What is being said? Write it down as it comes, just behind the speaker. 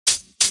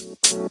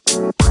Hello,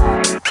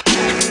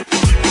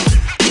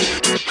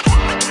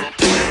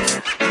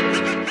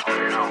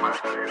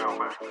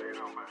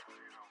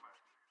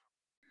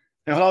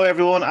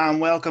 everyone,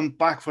 and welcome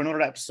back for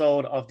another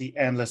episode of the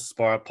Endless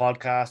Sport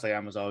podcast. I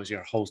am, as always,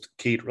 your host,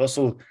 Keith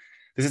Russell.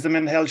 This is the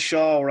mental health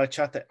show where I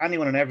chat to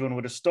anyone and everyone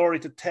with a story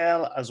to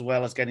tell, as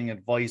well as getting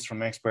advice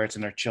from experts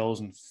in their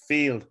chosen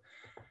field.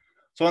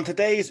 So on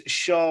today's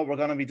show, we're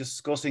going to be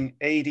discussing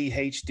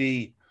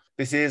ADHD.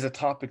 This is a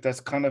topic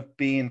that's kind of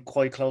been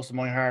quite close to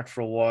my heart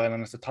for a while,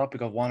 and it's a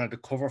topic I've wanted to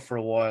cover for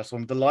a while. So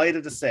I'm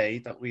delighted to say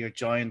that we are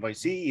joined by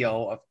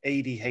CEO of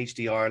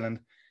ADHD Ireland,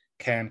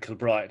 Ken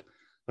Kilbride.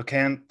 So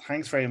Ken,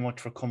 thanks very much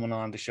for coming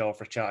on the show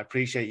for chat. I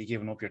appreciate you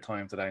giving up your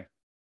time today.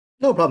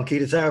 No problem,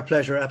 Keith. It's our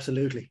pleasure,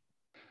 absolutely.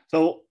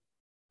 So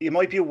you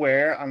might be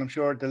aware, and I'm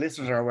sure the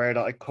listeners are aware,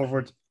 that I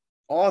covered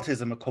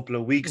autism a couple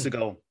of weeks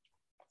ago.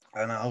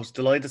 And I was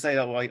delighted to say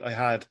that I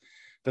had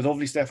the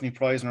lovely Stephanie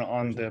Preisner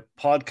on the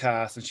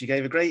podcast, and she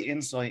gave a great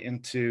insight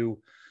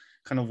into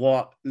kind of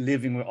what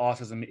living with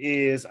autism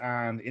is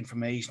and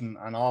information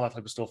and all that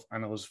type of stuff.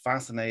 And it was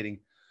fascinating.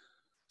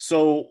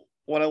 So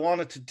what I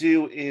wanted to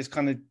do is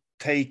kind of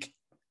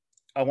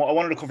I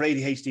wanted to cover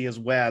ADHD as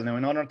well. Now, I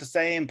know they're not the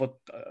same, but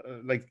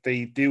like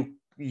they do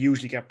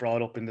usually get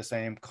brought up in the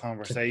same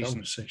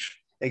conversation.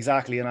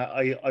 Exactly. And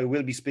I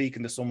will be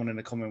speaking to someone in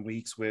the coming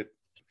weeks with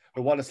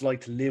what it's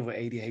like to live with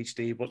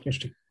ADHD. But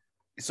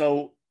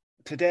so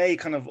today,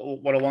 kind of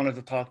what I wanted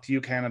to talk to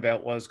you, Ken,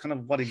 about was kind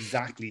of what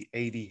exactly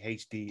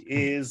ADHD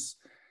is,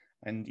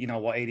 and you know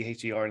what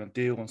ADHD Ireland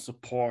do and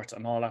support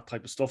and all that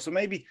type of stuff. So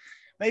maybe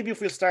if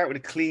we'll start with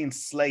a clean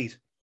slate.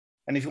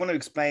 And if you want to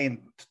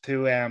explain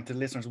to the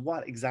listeners,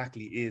 what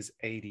exactly is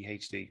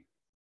ADHD?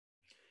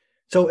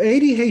 So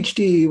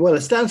ADHD, well,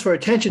 it stands for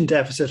Attention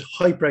Deficit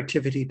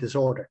Hyperactivity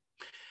Disorder.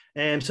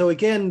 And so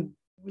again,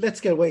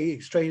 let's get away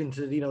straight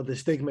into the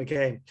stigma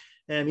game.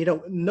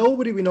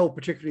 Nobody we know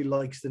particularly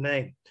likes the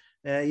name.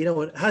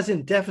 It has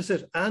in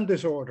deficit and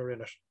disorder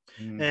in it.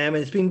 And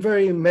it's been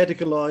very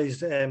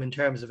medicalized in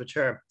terms of a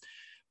term.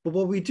 But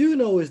what we do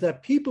know is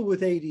that people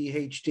with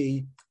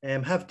ADHD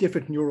have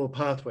different neural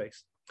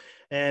pathways.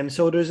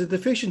 So there's a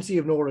deficiency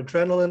of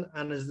noradrenaline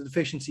and there's a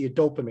deficiency of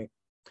dopamine.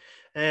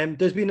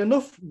 There's been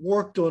enough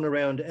work done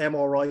around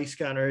MRI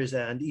scanners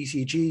and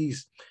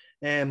ECGs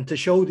to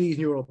show these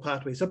neural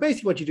pathways. So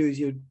basically what you do is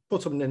you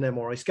put something in an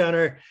MRI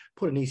scanner,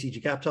 put an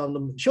ECG cap on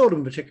them, show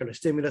them a particular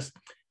stimulus,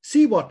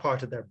 see what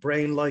part of their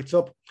brain lights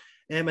up,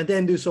 and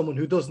then do someone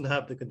who doesn't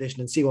have the condition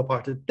and see what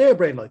part of their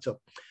brain lights up.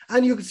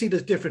 And you can see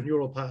there's different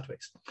neural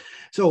pathways.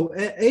 So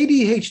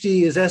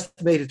ADHD is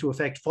estimated to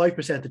affect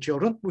 5% of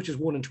children, which is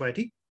 1 in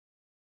 20.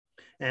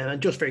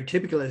 And just very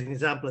typical as an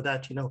example of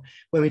that,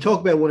 when we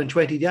talk about 1 in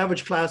 20, the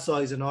average class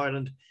size in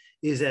Ireland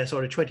is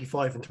sort of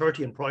 25 and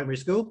 30 in primary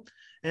school.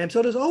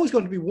 So there's always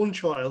going to be one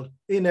child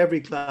in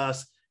every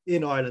class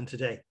in Ireland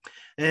today.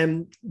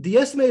 The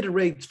estimated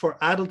rates for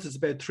adults is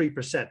about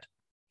 3%.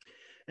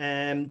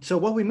 So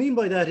what we mean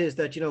by that is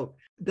that,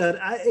 that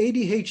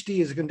ADHD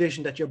is a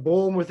condition that you're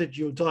born with it,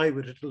 you'll die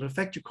with it, it'll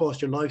affect you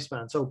across your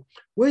lifespan. So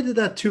where did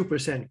that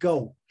 2%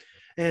 go?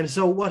 And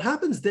so what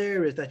happens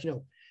there is that,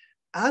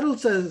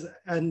 adults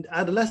and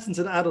adolescents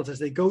and adults as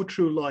they go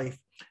through life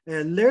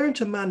learn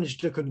to manage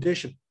the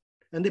condition,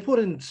 and they put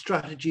in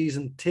strategies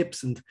and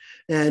tips and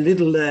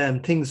little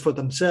things for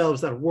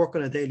themselves that work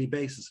on a daily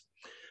basis.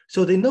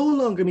 So they no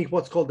longer meet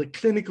what's called the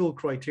clinical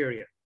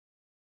criteria,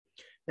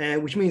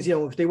 which means,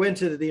 if they went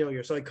to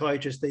your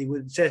psychiatrist, they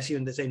would assess you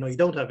and they say, no, you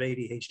don't have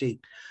ADHD,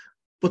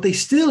 but they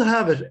still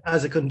have it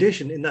as a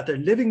condition in that they're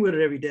living with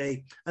it every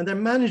day and they're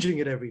managing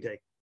it every day.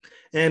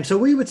 So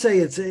we would say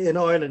it's in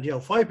Ireland,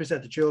 5%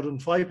 of children,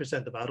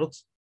 5% of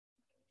adults.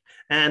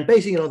 And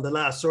basing it on the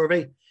last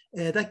survey,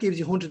 that gives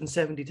you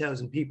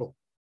 170,000 people.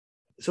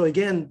 So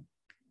again,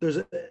 there's,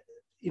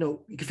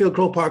 you can fill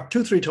Croke Park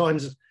 2-3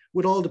 times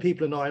with all the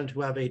people in Ireland who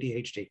have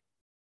ADHD.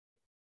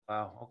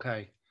 Wow.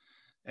 Okay.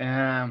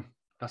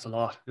 That's a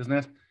lot, isn't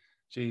it?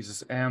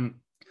 Jesus.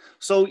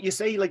 So you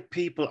say like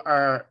people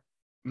are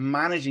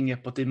managing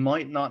it, but they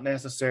might not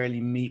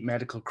necessarily meet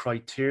medical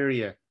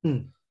criteria.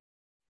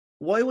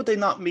 Why would they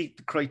not meet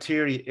the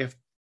criteria if,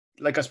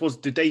 like, I suppose,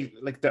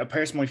 a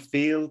person might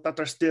feel that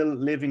they're still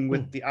living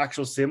with the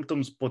actual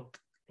symptoms, but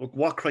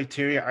what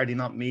criteria are they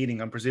not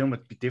meeting? I presume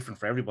it'd be different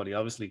for everybody,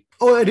 obviously.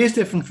 Oh, it is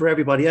different for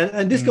everybody.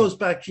 And this goes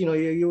back, you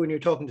when you're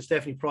talking to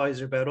Stephanie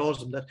Preisner about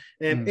autism, that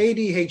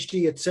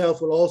ADHD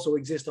itself will also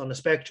exist on a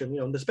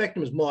spectrum. The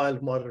spectrum is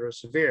mild, moderate, or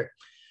severe.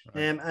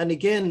 Right. And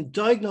again,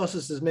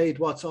 diagnosis is made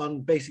what's on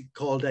basically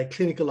called a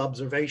clinical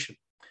observation.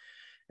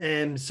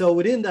 So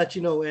within that,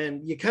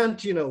 you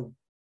can't,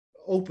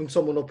 open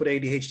someone up with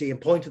ADHD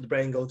and point to the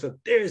brain and go, so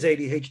there's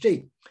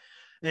ADHD.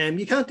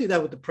 You can't do that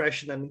with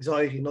depression and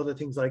anxiety and other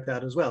things like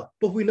that as well.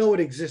 But we know it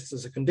exists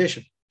as a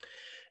condition.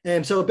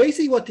 So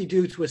basically what they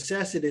do to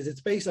assess it is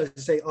it's based, as I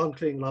say, on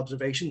clinical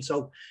observation.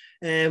 So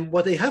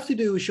what they have to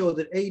do is show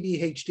that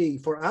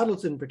ADHD, for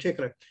adults in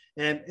particular,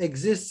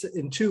 exists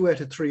in 2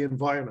 out of 3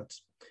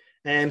 environments.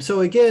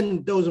 So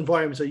again, those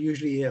environments are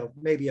usually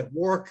maybe at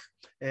work,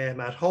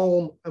 at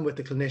home, and with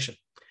the clinician.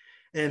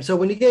 And so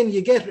when again,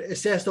 you get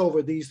assessed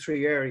over these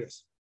three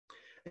areas.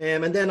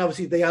 And then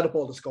obviously they add up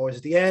all the scores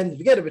at the end. If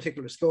you get a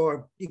particular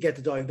score, you get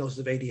the diagnosis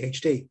of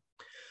ADHD.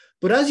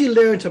 But as you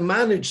learn to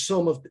manage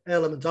some of the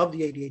elements of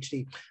the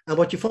ADHD, and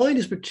what you find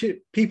is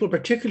people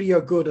particularly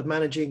are good at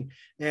managing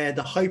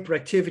the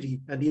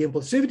hyperactivity and the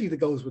impulsivity that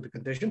goes with the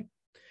condition.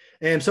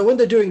 And so when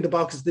they're doing the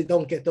boxes, they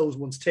don't get those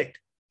ones ticked.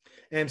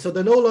 And so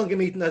they're no longer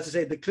meeting, as I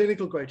say, the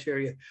clinical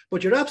criteria.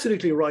 But you're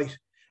absolutely right.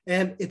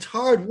 And it's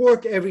hard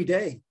work every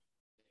day,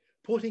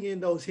 putting in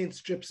those hint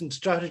strips and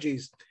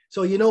strategies.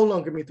 So you no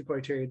longer meet the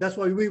criteria. That's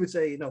why we would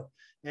say,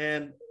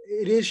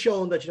 it is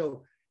shown that,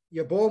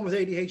 you're born with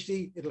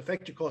ADHD, it'll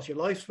affect you across your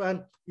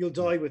lifespan, you'll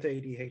die with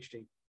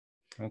ADHD.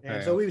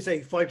 Okay. So we would say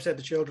 5%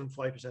 of children,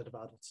 5% of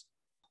adults.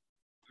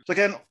 So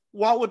again,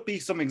 what would be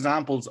some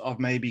examples of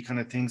maybe kind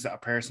of things that a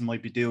person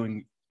might be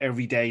doing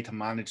every day to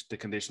manage the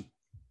condition?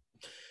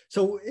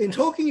 So in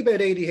talking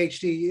about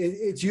ADHD,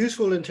 it's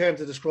useful in terms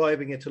of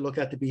describing it to look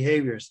at the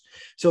behaviors.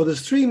 So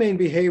there's three main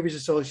behaviors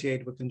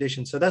associated with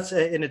conditions. So that's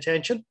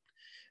inattention,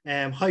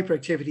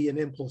 hyperactivity, and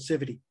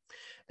impulsivity.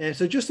 And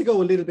so just to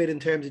go a little bit in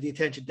terms of the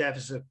attention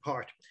deficit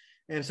part.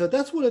 And so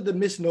that's one of the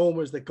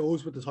misnomers that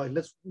goes with the title.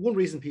 That's one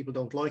reason people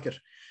don't like it.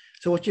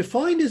 So what you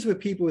find is with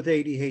people with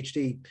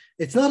ADHD,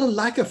 it's not a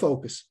lack of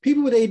focus.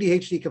 People with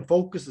ADHD can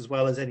focus as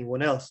well as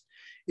anyone else.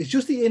 It's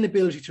just the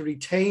inability to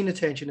retain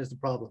attention is the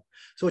problem.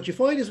 So what you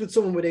find is with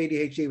someone with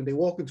ADHD, when they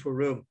walk into a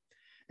room,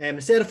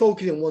 instead of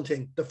focusing on one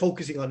thing, they're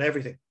focusing on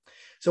everything.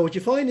 So what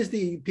you find is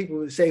the people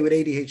who say with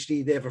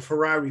ADHD, they have a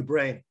Ferrari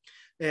brain.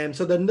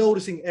 So they're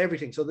noticing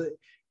everything. So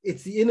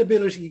it's the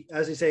inability,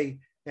 as I say,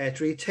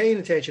 to retain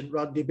attention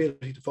rather than the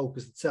ability to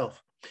focus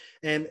itself.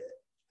 And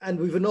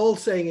we've an old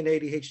saying in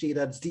ADHD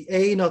that it's the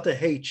A, not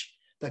the H,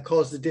 that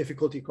causes the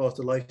difficulty across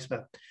the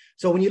lifespan.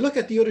 So when you look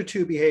at the other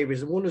two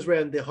behaviors, and one is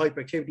around the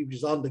hyperactivity, which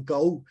is on the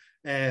go,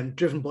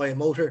 driven by a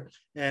motor,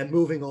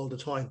 moving all the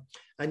time.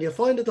 And you'll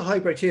find that the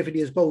hyperactivity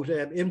is both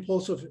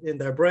impulsive in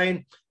their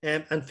brain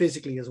and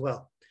physically as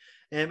well.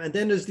 And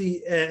then there's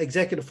the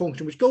executive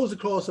function, which goes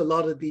across a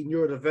lot of the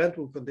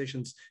neurodevelopmental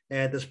conditions,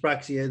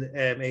 dyspraxia,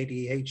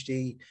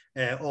 ADHD,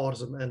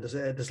 autism, and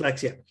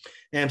dyslexia.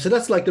 So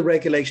that's like the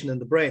regulation in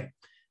the brain.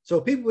 So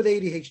people with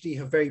ADHD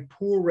have very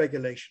poor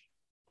regulation.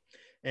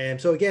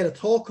 So again, a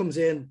thought comes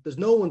in, there's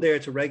no one there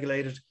to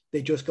regulate it,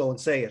 they just go and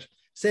say it.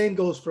 Same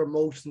goes for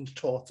emotions,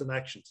 thoughts, and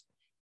actions.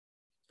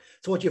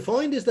 So what you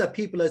find is that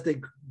people, as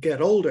they get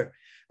older,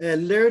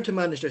 learn to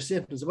manage their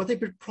symptoms. And what they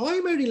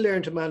primarily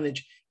learn to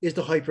manage is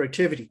the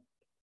hyperactivity.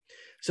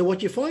 So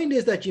what you find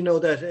is that,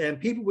 that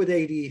people with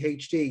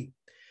ADHD,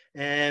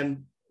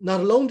 not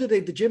alone do they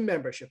have the gym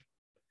membership,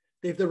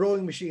 they have the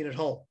rowing machine at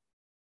home.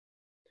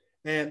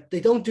 They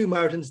don't do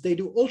marathons, they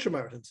do ultra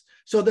marathons.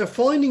 So they're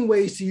finding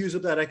ways to use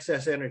up that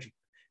excess energy.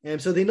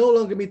 So they no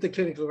longer meet the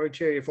clinical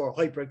criteria for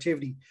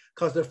hyperactivity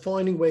because they're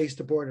finding ways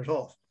to burn it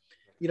off.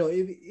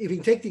 If you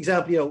can take the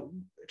example,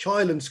 a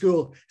child in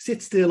school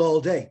sits still all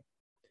day.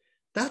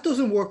 That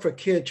doesn't work for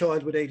a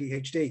child with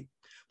ADHD.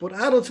 But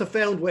adults have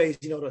found ways,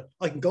 that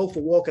I can go for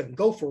a walk, I can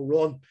go for a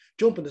run,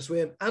 jump in the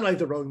swim, and I have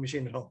the rowing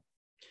machine at home.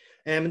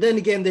 And then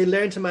again, they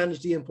learn to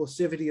manage the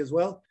impulsivity as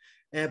well.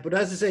 But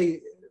as I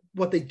say,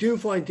 what they do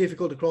find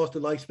difficult across the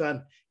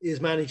lifespan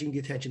is managing the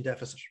attention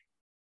deficit.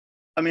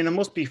 I mean, it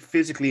must be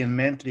physically and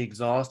mentally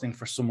exhausting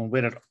for someone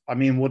with it. I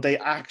mean, would they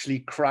actually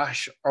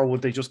crash or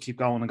would they just keep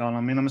going and going?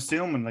 I mean, I'm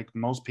assuming like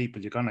most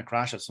people, you're going to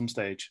crash at some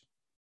stage.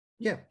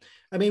 Yeah.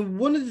 I mean,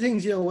 one of the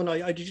things, when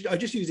I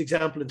just use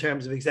example in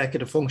terms of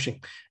executive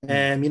functioning.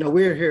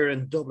 We're here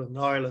in Dublin,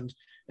 Ireland.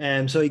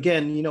 So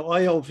again,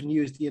 I often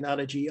use the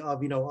analogy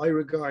of, I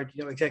regard,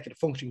 executive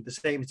functioning the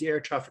same as the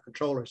air traffic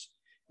controllers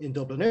in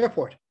Dublin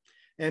Airport.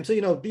 So,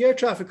 the air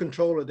traffic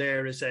controller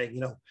there is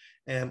saying,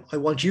 I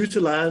want you to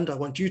land, I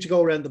want you to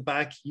go around the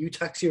back, you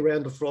taxi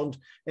around the front,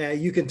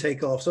 you can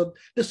take off. So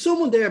there's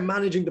someone there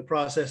managing the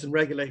process and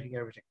regulating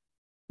everything.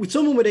 With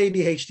someone with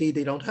ADHD,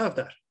 they don't have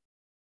that.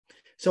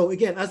 So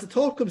again, as the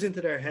thought comes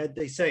into their head,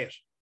 they say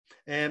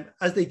it.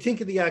 As they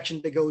think of the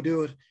action, they go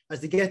do it.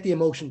 As they get the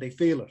emotion, they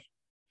feel it.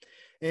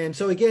 And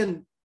so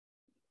again,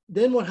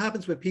 then what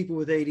happens with people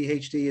with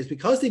ADHD is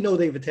because they know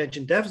they have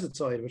attention deficit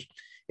side of it,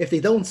 if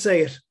they don't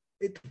say it,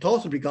 the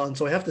thoughts will be gone.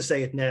 So I have to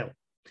say it now.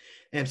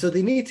 And so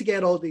they need to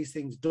get all these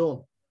things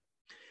done.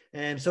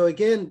 And so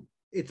again,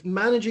 it's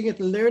managing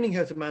it and learning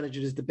how to manage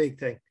it is the big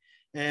thing.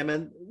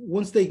 And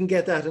once they can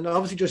get that, and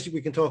obviously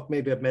we can talk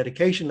maybe about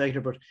medication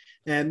later, but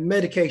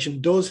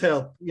medication does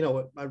help.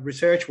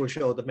 Research will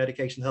show that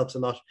medication helps a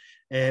lot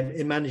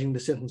in managing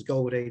the symptoms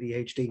go with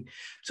ADHD.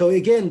 So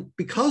again,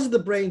 because the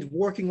brain's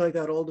working like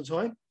that all the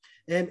time,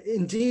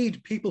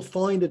 indeed, people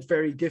find it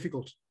very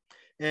difficult.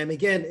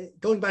 Again,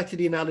 going back to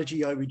the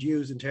analogy I would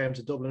use in terms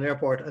of Dublin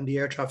Airport and the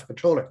air traffic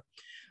controller,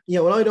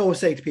 what I'd always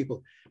say to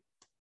people,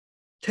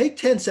 take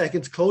 10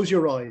 seconds, close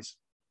your eyes.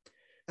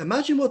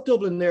 Imagine what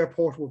Dublin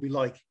Airport would be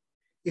like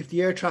if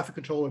the air traffic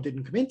controller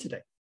didn't come in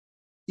today.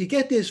 You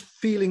get this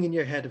feeling in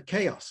your head of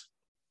chaos.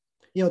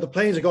 The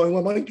planes are going,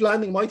 well, am I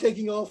landing? Am I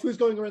taking off? Who's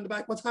going around the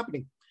back? What's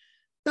happening?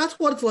 That's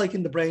what it's like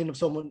in the brain of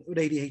someone with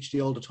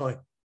ADHD all the time.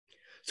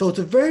 So it's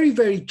a very,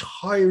 very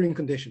tiring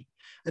condition.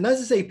 And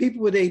as I say,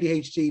 people with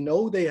ADHD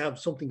know they have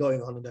something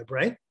going on in their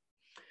brain.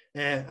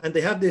 And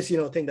they have this,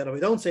 thing that if I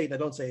don't say it, I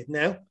don't say it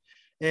now.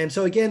 And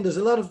so again, there's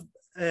a lot of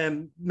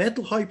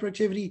mental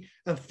hyperactivity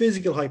and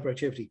physical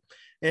hyperactivity.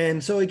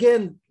 And so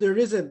again, there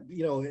is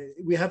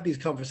we have these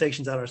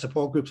conversations at our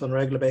support groups on a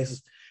regular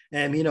basis.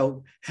 And,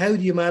 how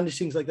do you manage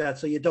things like that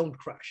so you don't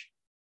crash?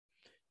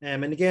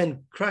 And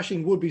again,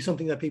 crashing would be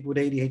something that people with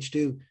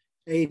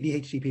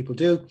ADHD people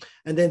do.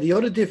 And then the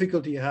other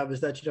difficulty you have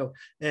is that,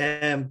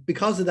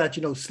 because of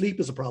that, sleep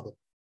is a problem.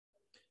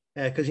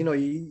 Because,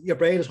 your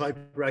brain is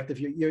hyperactive,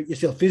 you're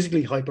still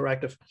physically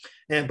hyperactive,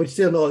 but you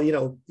still know,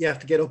 you have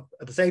to get up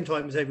at the same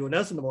time as everyone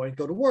else in the morning to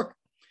go to work.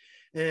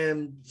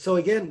 So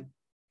again,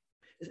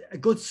 a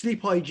good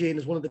sleep hygiene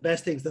is one of the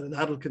best things that an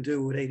adult can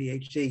do with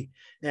ADHD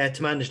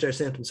to manage their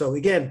symptoms. So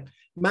again,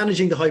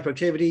 managing the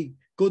hyperactivity,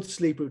 good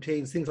sleep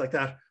routines, things like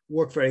that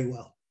work very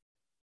well.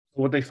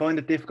 Would they find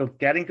it difficult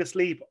getting to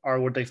sleep, or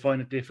would they find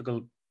it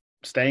difficult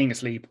staying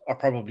asleep, or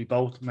probably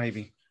both,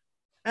 maybe?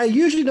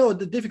 Usually, no,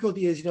 the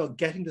difficulty is,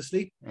 getting to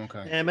sleep.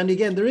 Okay. And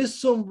again, there is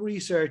some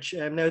research,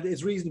 now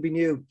it's reasonably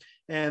new,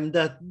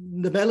 that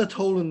the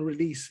melatonin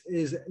release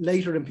is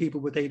later in people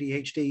with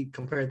ADHD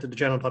compared to the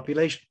general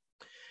population.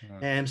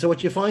 So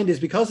what you find is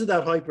because of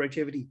that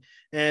hyperactivity,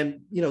 the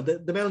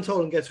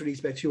melatonin gets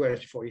released about 2 hours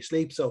before you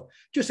sleep. So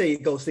just say you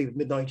go to sleep at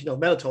midnight,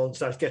 melatonin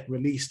starts getting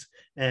released,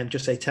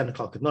 just say 10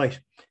 o'clock at night.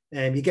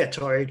 You get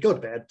tired, go to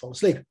bed, fall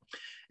asleep.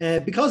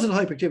 Because of the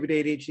hyperactivity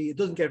ADHD, it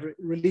doesn't get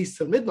released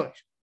till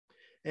midnight.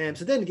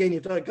 So then again,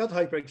 you've got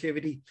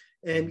hyperactivity,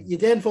 and you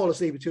then fall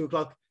asleep at 2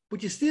 o'clock,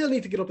 but you still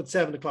need to get up at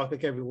 7 o'clock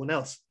like everyone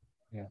else.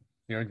 Yeah,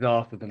 you're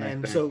exhausted the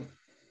next day.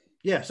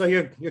 So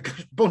you're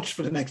bunched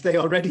for the next day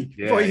already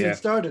before you even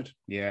started.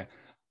 Yeah,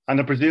 and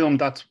I presume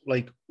that's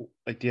like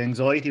the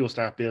anxiety will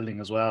start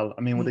building as well.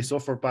 I mean, will they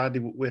suffer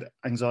badly with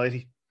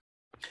anxiety?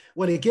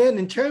 Well, again,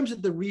 in terms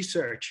of the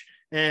research,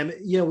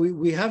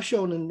 we have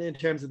shown in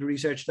terms of the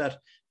research that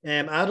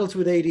adults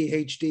with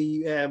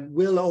ADHD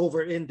will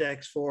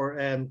over-index for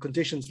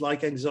conditions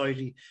like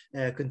anxiety,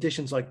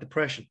 conditions like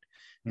depression.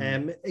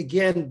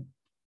 Again,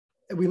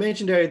 we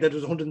mentioned earlier that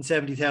there's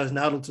 170,000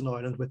 adults in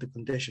Ireland with the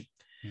condition.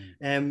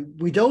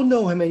 We don't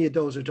know how many of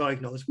those are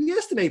diagnosed. We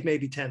estimate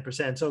maybe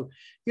 10%. So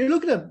you're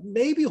looking at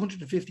maybe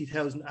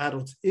 150,000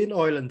 adults in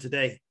Ireland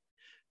today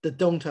that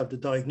don't have the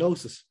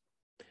diagnosis.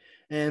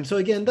 So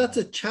again, that's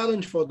a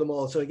challenge for them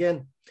all. So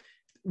again,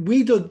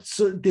 we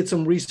did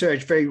some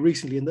research very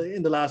recently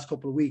in the last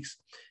couple of weeks.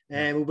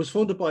 It was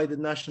funded by the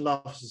National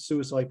Office of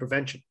Suicide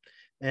Prevention.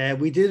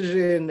 We did it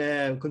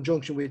in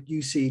conjunction with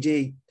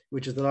UCD,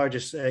 which is the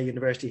largest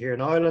university here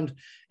in Ireland,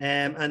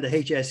 and the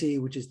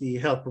HSE, which is the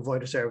health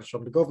provider service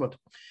from the government.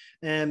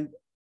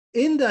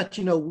 In that,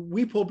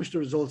 we published the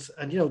results,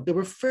 and, they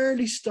were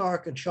fairly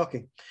stark and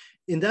shocking.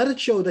 In that it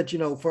showed that,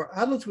 for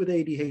adults with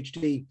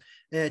ADHD,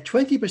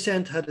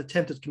 20% had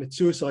attempted to commit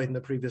suicide in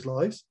their previous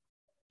lives.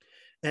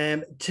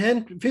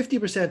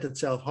 50% had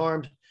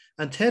self-harmed,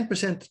 and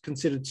 10%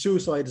 considered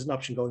suicide as an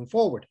option going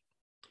forward.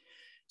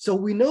 So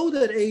we know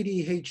that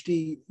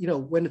ADHD,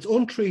 when it's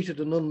untreated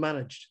and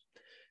unmanaged,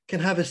 can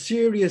have a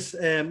serious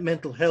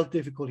mental health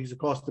difficulties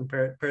across the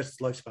person's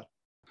lifespan.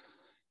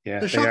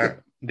 Yeah,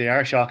 they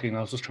are shocking.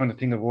 I was just trying to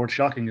think of the word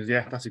shocking.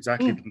 That's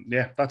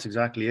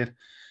exactly it.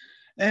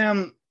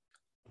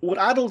 Would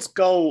adults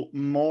go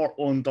more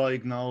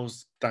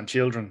undiagnosed than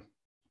children?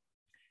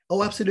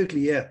 Oh,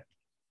 absolutely, yeah.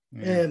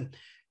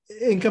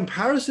 In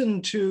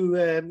comparison to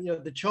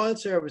the child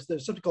service,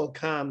 there's something called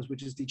CAMS,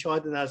 which is the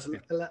Child and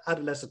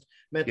Adolescent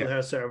Mental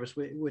Health Service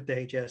with the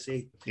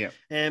HSE.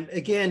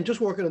 Again,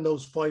 just working on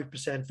those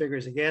 5%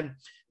 figures again,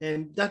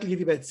 and that'll give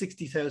you about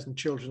 60,000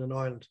 children in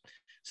Ireland.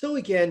 So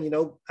again,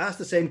 ask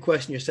the same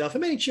question yourself: how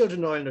many children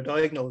in Ireland are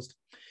diagnosed?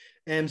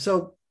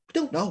 So we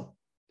don't know.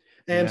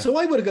 So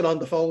I would have got on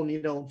the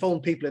phone,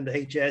 phone people in the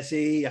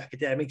HSE,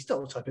 academics,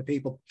 those type of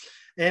people,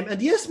 and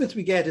the estimates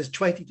we get is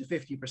 20 to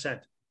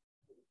 50%.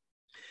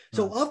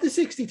 So of the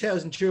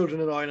 60,000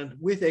 children in Ireland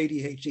with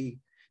ADHD,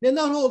 now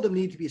not all of them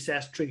need to be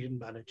assessed, treated and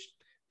managed,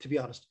 to be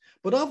honest.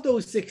 But of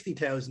those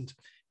 60,000,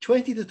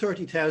 20 to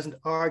 30,000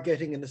 are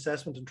getting an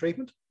assessment and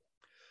treatment.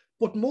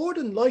 But more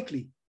than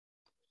likely,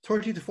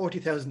 30 to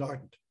 40,000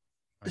 aren't.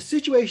 The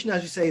situation,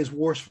 as you say, is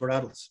worse for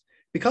adults.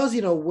 Because,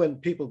 when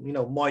people,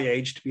 my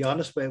age, to be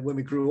honest, when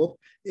we grew up,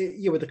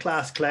 you were the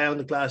class clown,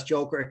 the class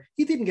joker,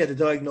 you didn't get a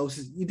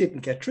diagnosis, you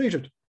didn't get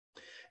treated.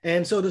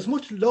 And so there's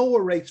much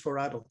lower rates for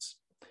adults.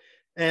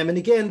 And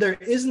again,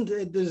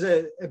 there's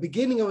a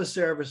beginning of a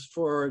service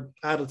for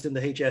adults in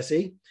the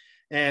HSE.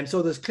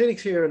 So there's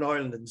clinics here in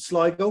Ireland in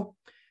Sligo,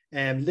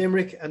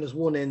 Limerick, and there's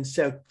one in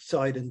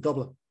Southside in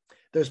Dublin.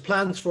 There's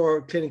plans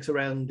for clinics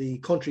around the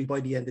country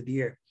by the end of the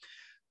year.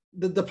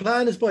 The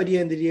plan is by the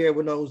end of the year,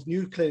 when those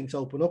new clinics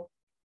open up,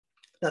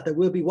 that there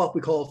will be what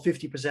we call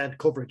 50%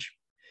 coverage,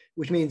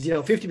 which means,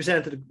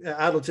 50% of the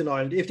adults in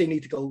Ireland, if they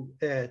need to go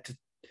to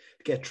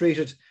get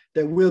treated,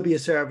 there will be a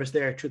service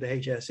there through the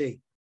HSE.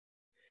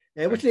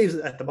 which leaves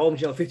at the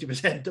moment,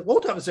 50% that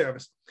won't have a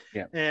service.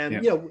 Yeah.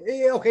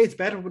 Okay, it's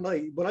better.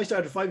 When I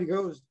started 5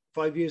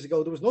 years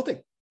ago, there was nothing.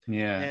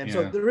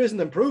 So there is an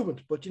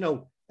improvement, but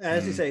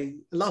as you say,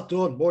 a lot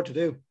done, more to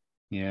do.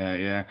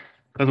 Yeah.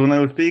 Because when I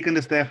was speaking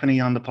to Stephanie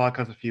on the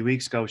podcast a few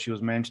weeks ago, she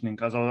was mentioning,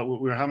 because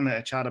we were having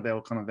a chat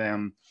about kind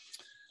of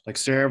like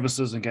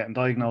services and getting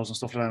diagnosed and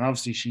stuff like that. And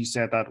obviously she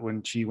said that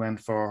when she went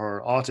for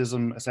her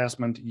autism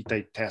assessment,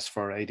 they test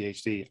for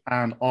ADHD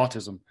and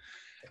autism.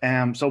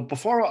 So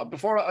before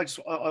I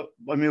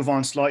move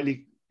on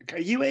slightly, are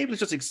you able to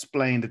just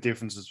explain the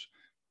differences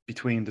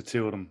between the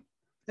two of them?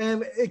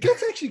 It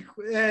gets actually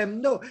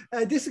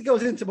this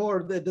goes into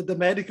more the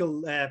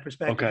medical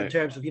perspective in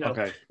terms of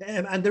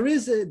and there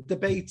is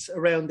debates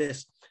around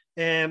this.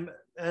 And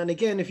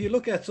again, if you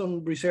look at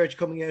some research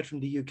coming out from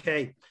the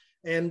UK,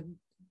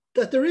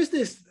 that there is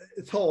this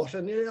thought,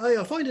 and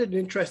I find it an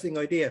interesting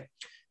idea,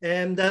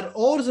 that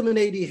autism and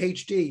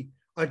ADHD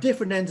are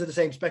different ends of the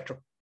same spectrum.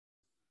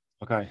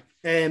 Okay.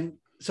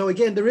 So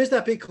again, there is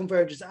that big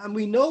convergence, and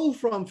we know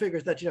from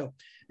figures that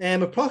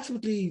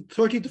approximately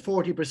 30 to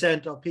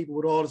 40% of people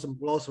with autism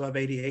will also have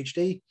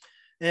ADHD,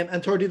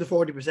 and 30 to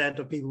 40%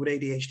 of people with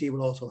ADHD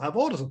will also have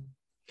autism.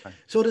 Okay.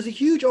 So there's a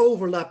huge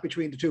overlap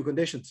between the two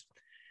conditions.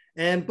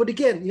 But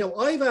again,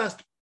 I've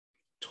asked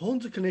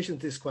tons of clinicians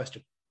this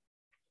question.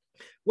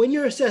 When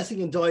you're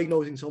assessing and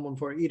diagnosing someone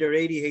for either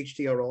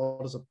ADHD or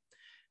autism,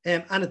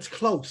 and it's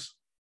close,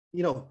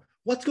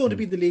 what's going to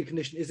be the lead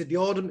condition? Is it the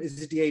autism?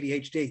 Is it the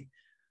ADHD?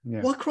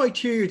 Yeah. What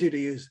criteria do they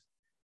use?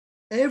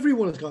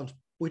 Everyone has gone,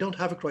 we don't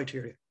have a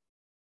criteria.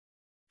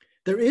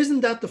 There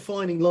isn't that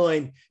defining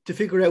line to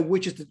figure out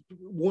which is the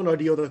one or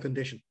the other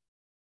condition.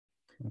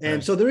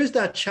 And so there is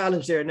that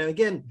challenge there. Now,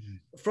 again,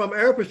 from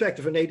our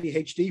perspective, an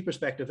ADHD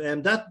perspective,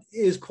 that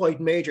is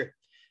quite major.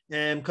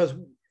 Because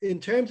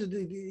in terms of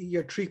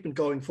your treatment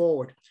going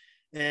forward,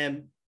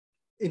 in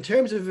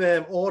terms of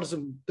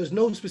autism, there's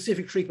no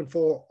specific treatment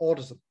for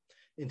autism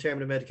in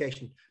terms of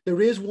medication.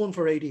 There is one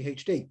for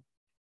ADHD.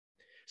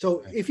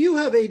 So if you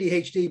have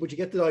ADHD, but you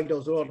get the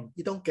diagnosis with autism,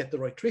 you don't get the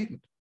right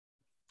treatment.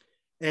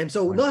 And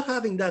so not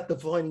having that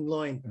defining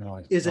line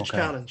is a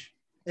challenge.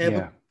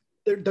 But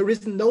there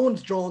isn't, no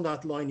one's drawn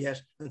that line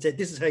yet and said,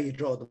 this is how you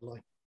draw the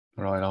line.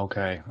 Right.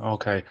 Okay.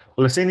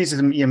 Well, as soon as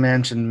you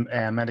mentioned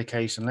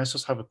medication, let's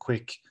just have a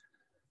quick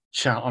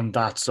chat on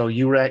that. So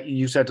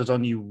you said there's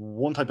only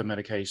one type of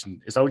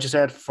medication. Is that what you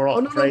said?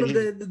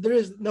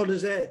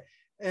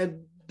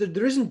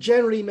 There isn't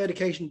generally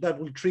medication that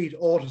will treat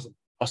autism.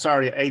 Oh,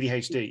 sorry,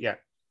 ADHD. Yeah,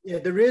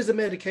 there is a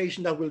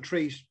medication that will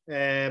treat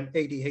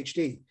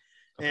ADHD.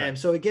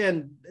 So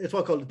again, it's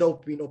what's called the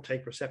dopamine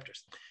uptake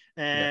receptors.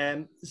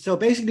 So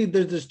basically,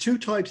 there's two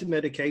types of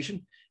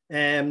medication.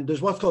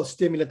 There's what's called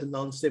stimulant and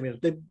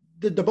non-stimulant.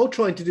 They're both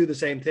trying to do the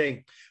same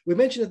thing. We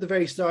mentioned at the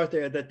very start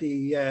there that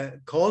the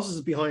causes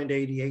behind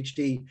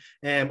ADHD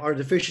are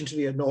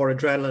deficiency of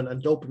noradrenaline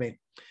and dopamine.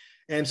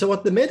 And so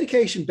what the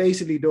medication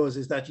basically does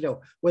is that,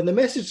 when the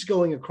message is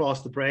going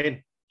across the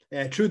brain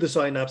through the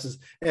synapses,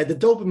 the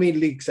dopamine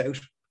leaks out.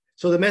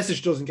 So the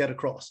message doesn't get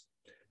across.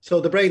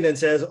 So the brain then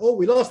says, oh,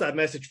 we lost that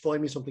message,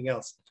 find me something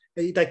else.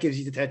 That gives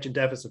you the attention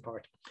deficit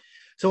part.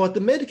 So what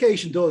the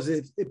medication does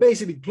is it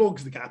basically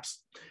plugs the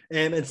gaps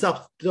and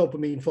stops the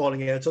dopamine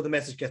falling out so the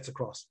message gets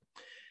across.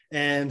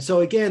 And so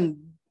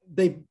again,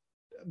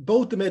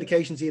 both the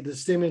medications, either the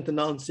stimulant and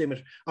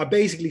non-stimulant, are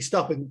basically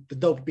stopping the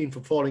dopamine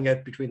from falling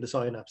out between the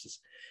synapses.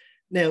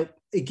 Now,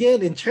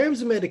 again, in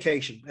terms of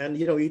medication, and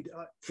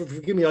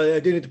forgive me,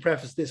 I do need to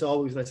preface this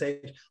always when I say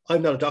it,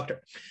 I'm not a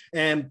doctor,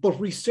 but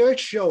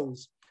research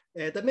shows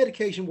that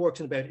medication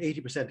works in about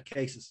 80% of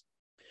cases.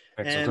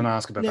 So I was going to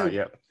ask about that,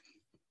 yeah.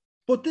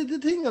 But the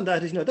thing on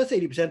that is, that's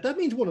 80%. That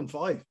means 1 in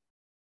 5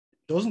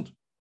 doesn't.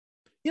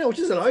 Which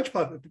is a large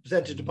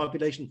percentage of the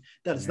population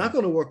that it's not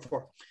going to work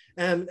for.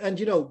 And I'm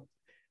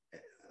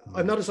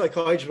not a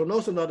psychiatrist, but I'm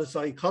also not a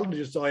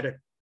psychologist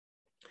either.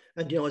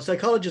 And, a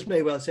psychologist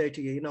may well say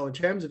to you, in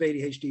terms of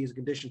ADHD as a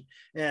condition,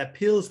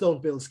 pills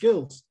don't build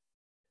skills.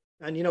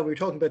 And, we were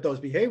talking about those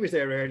behaviors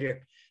there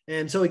earlier.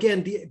 And so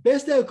again, the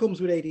best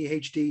outcomes with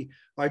ADHD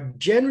are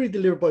generally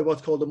delivered by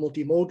what's called a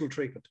multimodal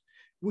treatment,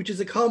 which is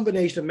a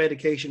combination of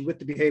medication with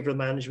the behavioral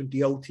management,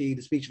 the OT,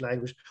 the speech and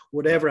language,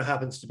 whatever it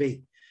happens to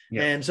be.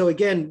 Yeah. And so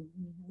again,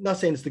 not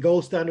saying it's the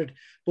gold standard,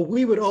 but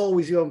we would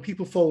always, when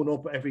people phone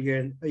up every year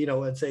and,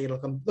 and say,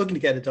 look, I'm looking to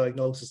get a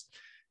diagnosis.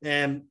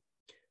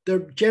 They're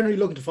generally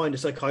looking to find a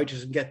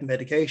psychiatrist and get the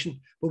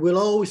medication, but we'll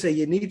always say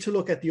you need to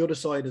look at the other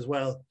side as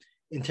well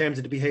in terms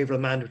of the behavioral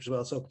management as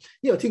well. So,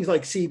 things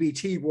like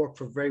CBT work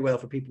very well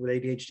for people with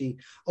ADHD.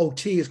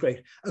 OT is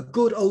great. A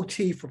good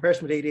OT for a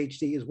person with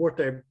ADHD is worth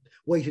their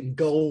weight in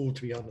gold,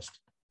 to be honest.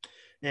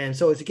 And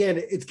so it's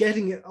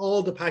getting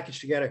all the package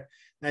together.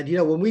 And,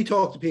 when we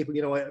talk to people,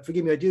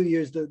 forgive me, I do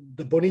use the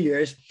bunny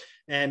years,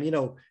 and,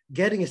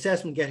 getting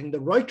assessment, getting the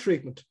right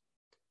treatment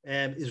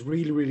is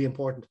really, really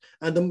important.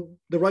 And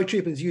the right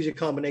treatment is usually a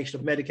combination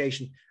of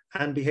medication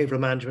and behavioral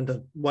management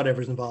and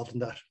whatever's involved in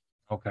that.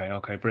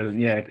 Okay, brilliant.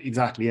 Yeah,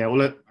 exactly. Yeah,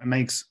 well, it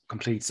makes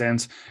complete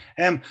sense.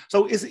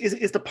 So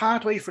is the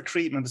pathway for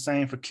treatment the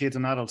same for kids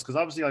and adults? Because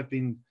obviously I've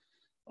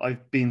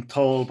been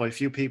told by a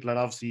few people that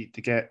obviously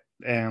to get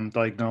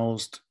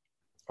diagnosed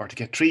or to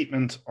get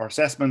treatment or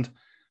assessment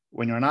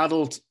when you're an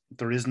adult,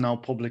 there is no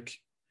public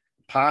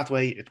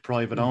pathway; it's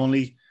private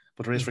only.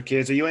 But there is for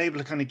kids. Are you able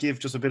to kind of give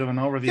just a bit of an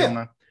overview on Yeah.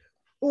 that?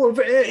 Well,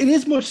 it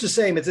is much the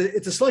same. It's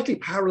a slightly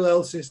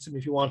parallel system,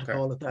 if you want to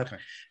call it that.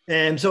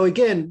 And so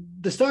again,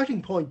 the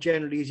starting point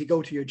generally is you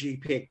go to your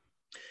GP,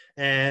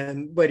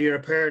 and whether you're a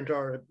parent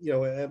or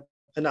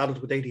an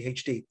adult with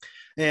ADHD.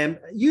 And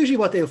usually,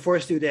 what they'll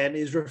first do then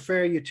is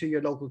refer you to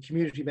your local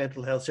community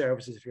mental health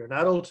services if you're an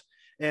adult,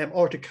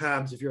 or to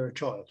CAMS if you're a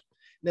child.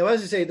 Now,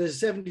 as I say, there's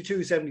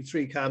 72,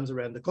 73 CAMS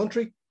around the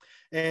country.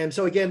 And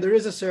so again, there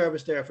is a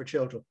service there for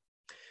children.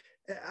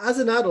 As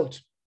an adult,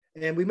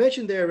 and we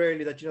mentioned there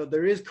earlier that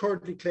there is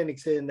currently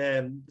clinics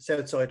in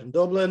Southside and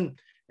Dublin,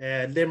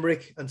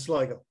 Limerick and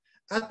Sligo.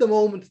 At the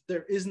moment,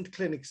 there isn't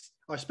clinics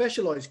or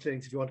specialised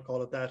clinics, if you want to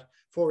call it that,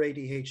 for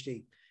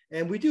ADHD.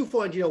 And we do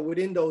find,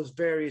 within those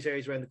various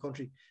areas around the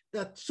country,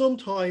 that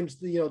sometimes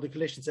the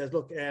clinician says,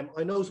 look,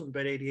 I know something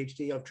about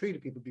ADHD. I've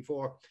treated people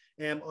before.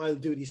 I'll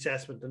do the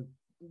assessment and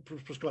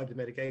prescribe the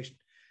medication.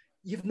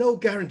 You've no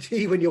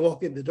guarantee when you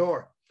walk in the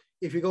door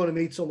if you're going to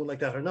meet someone like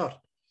that or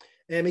not.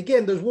 And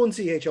again, there's one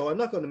CHO, I'm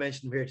not going to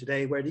mention them here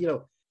today, where,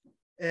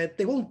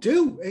 they won't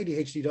do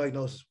ADHD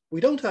diagnosis.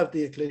 We don't have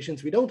the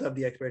clinicians. We don't have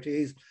the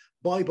expertise.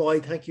 Bye-bye.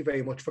 Thank you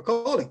very much for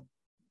calling.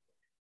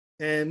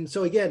 And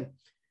so again,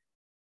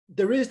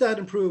 there is that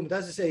improvement.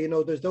 As I say,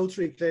 there's those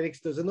 3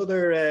 clinics. There's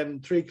another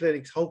 3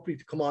 clinics hopefully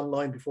to come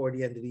online before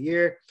the end of the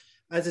year.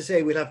 As I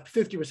say, we'll have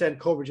 50%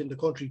 coverage in the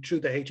country through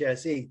the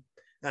HSE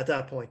at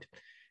that point.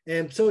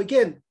 And so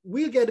again,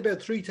 we'll get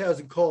about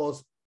 3,000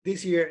 calls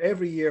this year,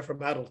 every year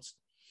from adults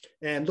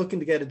and looking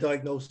to get a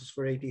diagnosis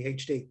for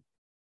ADHD.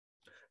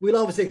 We'll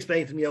obviously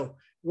explain to them,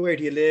 where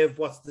do you live?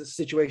 What's the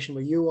situation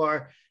where you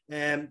are?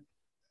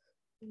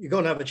 You're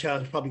going to have a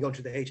challenge probably going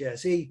through the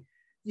HSE,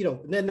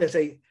 and then they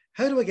say,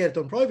 how do I get it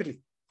done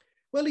privately?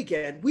 Well,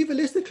 again, we've a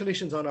list of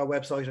clinicians on our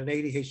website on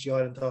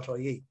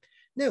adhdisland.ie.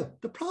 Now,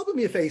 the problem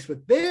you face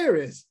with there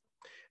is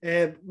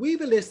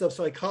we've a list of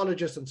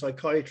psychologists and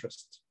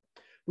psychiatrists.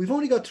 We've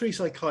only got 3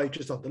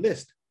 psychiatrists on the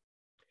list.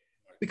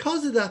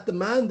 Because of that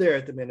demand there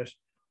at the minute,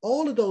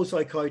 all of those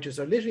psychiatrists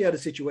are literally at a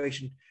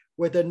situation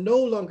where they're no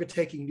longer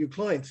taking new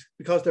clients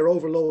because they're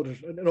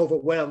overloaded and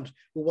overwhelmed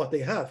with what they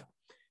have.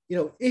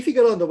 If you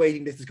get on the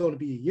waiting list, it's going to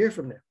be a year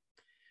from now.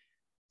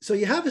 So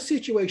you have a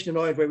situation in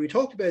Ireland where we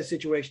talked about a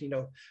situation,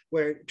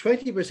 where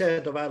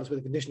 20% of adults with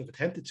a condition have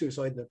attempted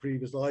suicide in their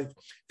previous life,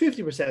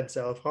 50%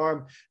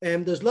 self-harm,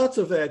 and there's lots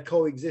of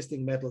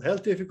coexisting mental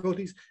health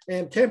difficulties,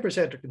 and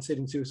 10% are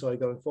considering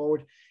suicide going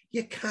forward.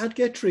 You can't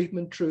get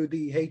treatment through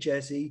the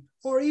HSE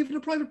or even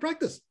a private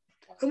practice.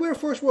 And we're a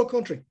first world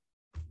country.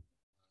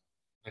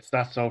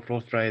 That's so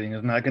frustrating,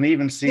 isn't it? I can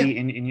even see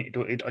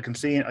I can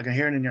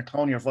hear it in your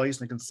tone, your voice,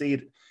 and I can see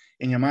it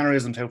in your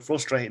mannerisms how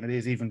frustrating it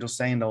is even just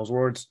saying those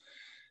words.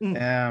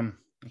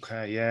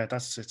 Okay, yeah,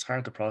 it's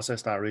hard to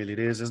process that, really. It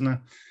is, isn't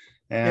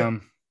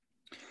it?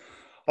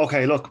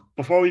 Okay, look,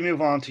 before we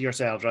move on to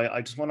yourselves, right,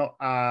 I just want to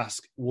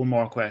ask one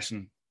more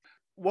question.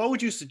 What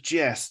would you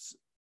suggest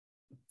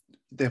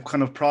the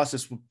kind of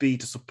process would be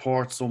to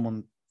support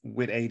someone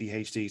with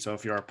ADHD? So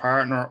if you're a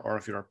partner or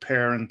if you're a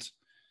parent,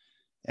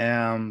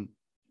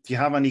 do you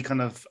have any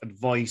kind of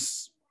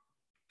advice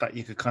that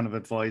you could kind of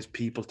advise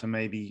people to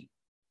maybe,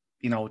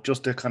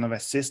 just to kind of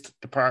assist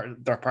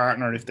their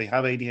partner if they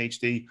have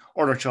ADHD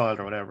or their child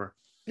or whatever?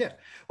 Yeah,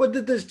 well,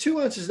 there's 2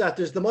 answers to that.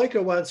 There's the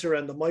micro answer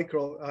and the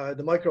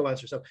micro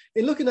answer. So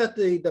in looking at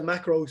the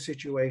macro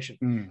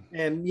situation,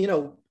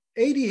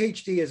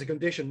 ADHD as a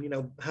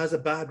condition, has a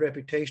bad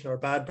reputation or a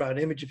bad brand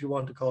image, if you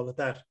want to call it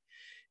that,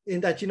 in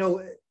that,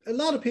 a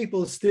lot of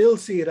people still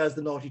see it as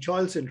the naughty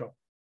child syndrome,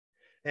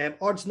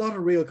 or it's not a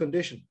real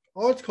condition,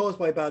 or it's caused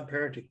by bad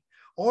parenting,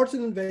 or it's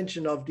an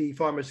invention of the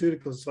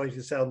pharmaceutical society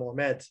to sell more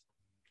meds.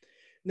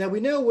 Now,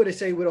 we know what I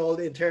say with all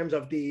in terms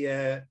of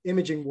the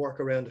imaging work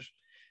around it,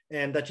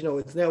 and that,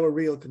 it's now a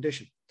real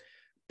condition.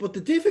 But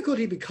the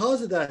difficulty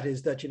because of that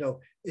is that,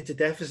 it's a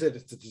deficit,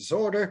 it's a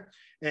disorder,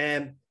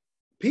 and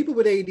people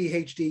with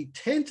ADHD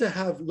tend to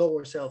have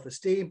lower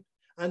self-esteem,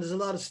 and there's a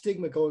lot of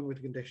stigma going with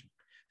the condition.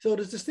 So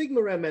there's the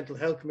stigma around mental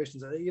health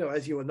commissions,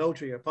 as you will know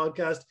through your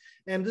podcast,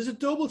 and there's a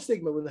double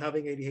stigma when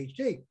having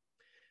ADHD.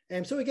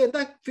 And so again,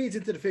 that feeds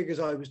into the figures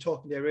I was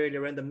talking there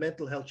earlier around the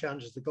mental health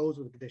challenges that goes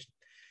with the condition.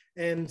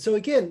 And so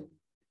again,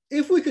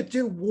 if we could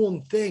do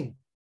one thing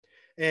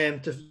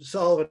to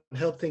solve and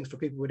help things for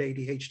people with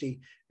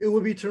ADHD, it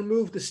would be to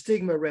remove the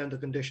stigma around the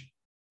condition.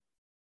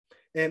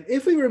 And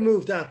if we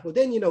remove that, well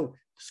then,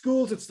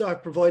 schools that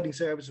start providing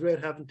services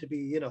without having to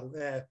be,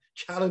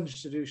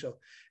 challenged to do so.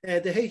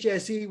 The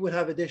HSE would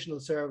have additional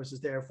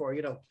services there for,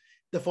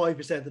 the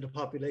 5% of the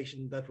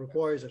population that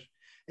requires it.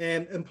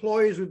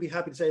 Employers would be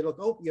happy to say, look,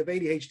 oh, you have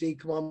ADHD,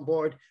 come on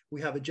board,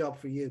 we have a job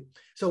for you.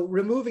 So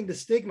removing the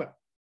stigma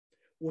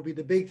will be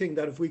the big thing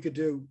that if we could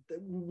do,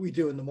 we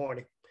do in the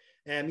morning.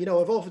 You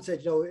know, I've often said,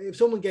 you know, if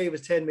someone gave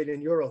us 10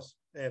 million euros,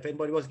 if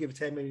anybody wants to give us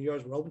 10 million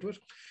euros, we're open to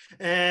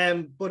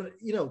it. But,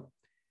 you know,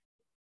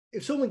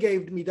 if someone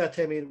gave me that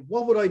 10 million,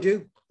 what would I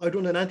do? I'd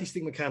run an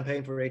anti-stigma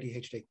campaign for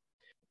ADHD.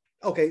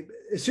 Okay,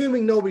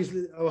 assuming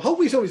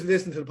hopefully somebody's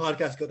listening to the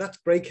podcast, go, that's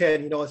great,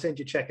 Ken, you know, I'll send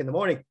you a check in the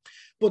morning.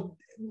 But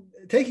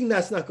taking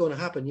that's not going to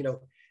happen, you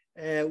know.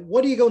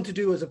 What are you going to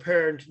do as a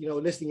parent, you know,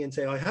 listening and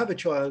say, I have a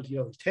child, you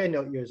know, who's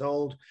 10 years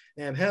old,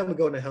 and how am I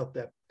going to help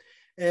them?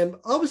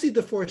 Obviously,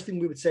 the first thing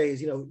we would say is,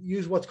 you know,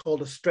 use what's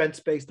called a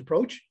strengths-based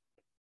approach.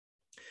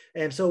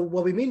 And so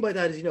what we mean by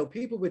that is, you know,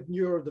 people with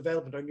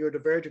neurodevelopment or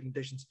neurodivergent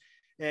conditions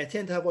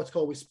tend to have what's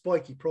called a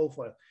spiky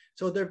profile.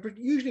 So they're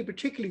usually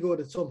particularly good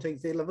at some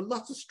things. They'll have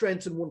lots of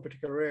strengths in one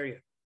particular area.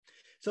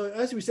 So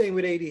as we were saying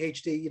with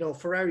ADHD, you know,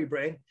 Ferrari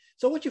brain.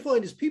 So what you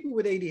find is people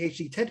with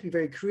ADHD tend to be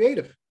very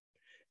creative.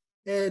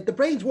 The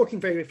brain's working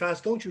very, very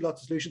fast, going through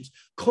lots of solutions,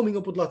 coming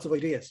up with lots of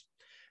ideas.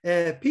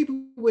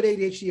 People with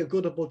ADHD are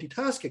good at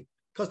multitasking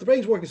because the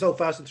brain's working so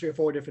fast on 3 or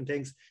 4 different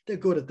things. They're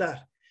good at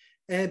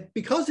that.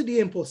 Because of the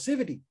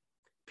impulsivity,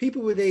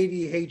 people with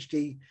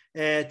ADHD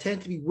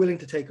tend to be willing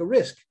to take a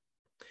risk.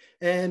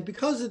 And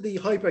because of the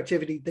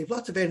hyperactivity, they've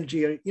lots of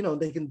energy, you know,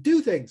 they can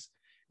do things.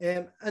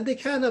 And they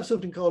can have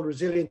something called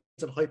resilience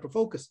and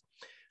hyperfocus.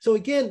 So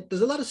again,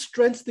 there's a lot of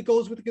strengths that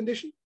goes with the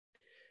condition.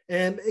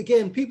 And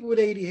again, people with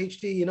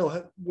ADHD, you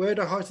know, wear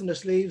their hearts on their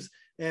sleeves,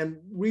 and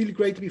really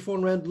great to be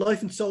fun around,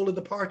 life and soul of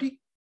the party.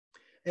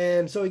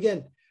 And so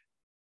again,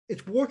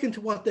 it's working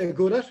to what they're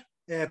good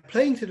at,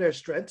 playing to their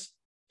strengths,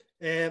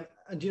 and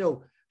you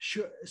know,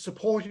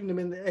 supporting them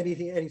in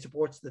any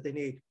supports that they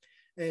need.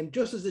 And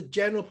just as a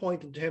general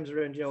point in terms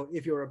around, you know,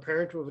 if you're a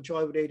parent of a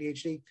child with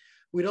ADHD,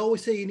 we'd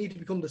always say you need to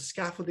become the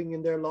scaffolding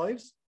in their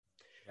lives.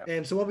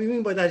 And so what we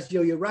mean by that is, you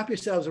know, you wrap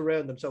yourselves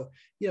around them. So,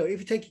 you know, if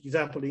you take an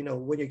example, you know,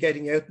 when you're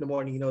getting out in the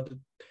morning, you know,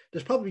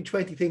 there's probably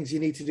 20 things you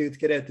need to do to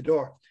get out the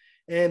door.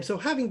 And so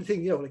having the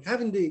thing, you know, like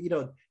having the, you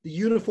know, the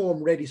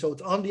uniform ready, so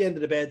it's on the end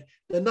of the bed,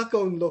 they're not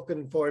going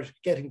looking for it,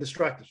 getting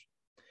distracted.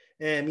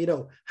 And, you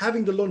know,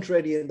 having the lunch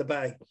ready in the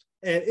bag.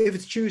 And if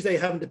it's Tuesday,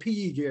 having the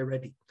PE gear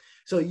ready.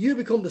 So you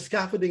become the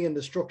scaffolding and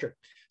the structure.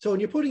 So when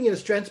you're putting in a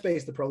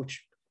strengths-based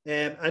approach,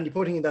 and you're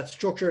putting in that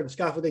structure and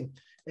scaffolding,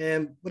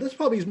 but that's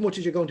probably as much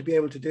as you're going to be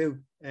able to do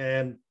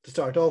to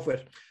start off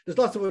with. There's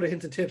lots of other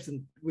hints and tips,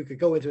 and we could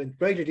go into in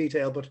greater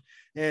detail, but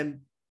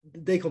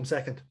they come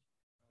second.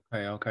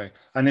 Okay.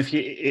 And if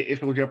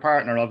it was your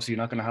partner, obviously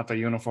you're not going to have their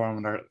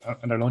uniform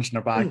and their lunch in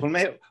their bag.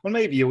 Well,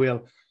 maybe you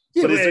will.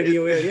 Yeah,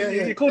 you will.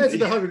 Yeah. Depends on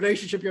the whole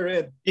relationship you're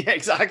in. Yeah,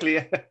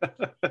 exactly.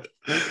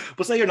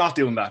 But say you're not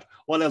doing that,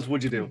 what else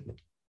would you do?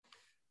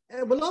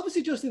 Well,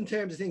 obviously, just in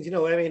terms of things, you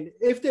know, I mean,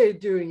 if they're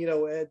doing, you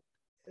know,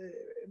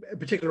 a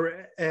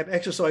particular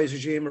exercise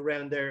regime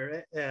around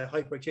their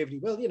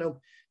hyperactivity, well, you know,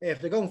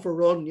 if they're going for a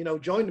run, you know,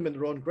 join them in the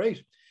run,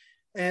 great.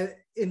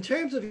 In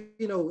terms of,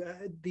 you know,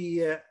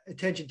 the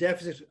attention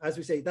deficit, as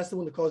we say, that's the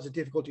one that causes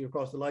difficulty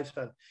across the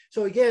lifespan.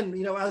 So again,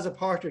 you know, as a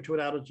partner to an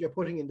adult, you're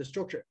putting in the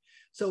structure.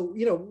 So,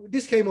 you know,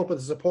 this came up with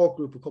a support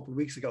group a couple of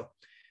weeks ago.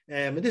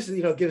 And this is,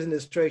 you know, gives an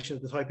illustration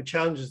of the type of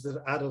challenges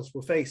that adults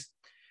will face.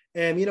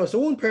 You know, so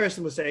one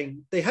person was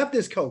saying they have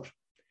this coat.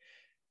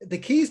 The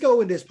keys go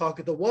in this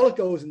pocket, the wallet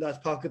goes in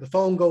that pocket, the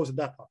phone goes in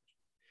that pocket.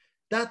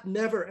 That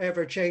never,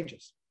 ever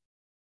changes.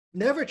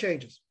 Never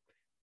changes.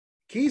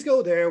 Keys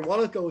go there,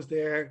 wallet goes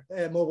there,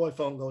 mobile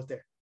phone goes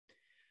there.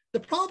 The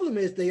problem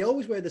is they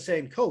always wear the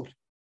same coat,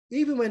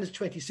 even when it's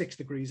 26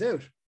 degrees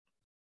out.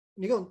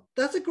 And you go,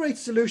 that's a great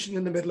solution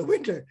in the middle of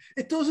winter.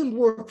 It doesn't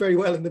work very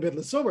well in the middle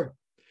of summer.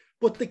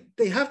 But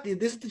they have to,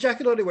 this is the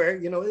jacket they wear,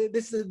 you know,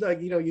 this is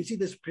like, you know, you see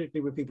this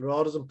particularly with people with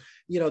autism,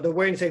 you know, they're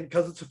wearing the same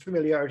because it's a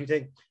familiarity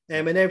thing,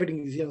 and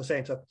everything is, you know,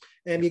 same stuff.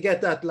 And you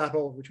get that lap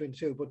over between the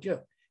two, but, you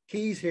know,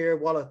 keys here,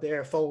 wallet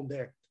there, phone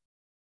there.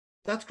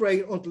 That's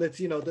great until it's,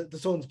 you know, the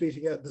sun's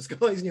beating out the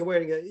skies and you're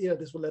wearing you know,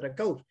 this leather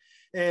coat.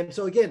 And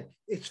so again,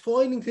 it's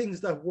finding things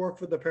that work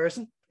for the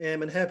person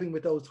and helping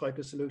with those type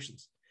of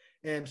solutions.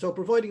 And so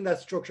providing that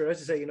structure,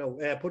 as I say, you know,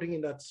 putting in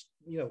that,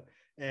 you know,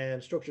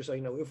 structure. So,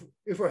 you know,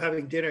 if we're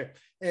having dinner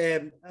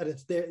and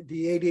it's the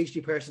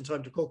ADHD person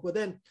time to cook, well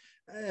then,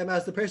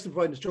 as the person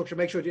providing the structure,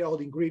 make sure that all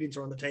the ingredients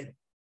are on the table.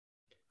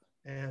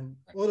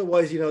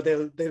 Otherwise, you know,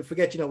 they'll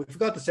forget, you know, we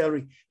forgot the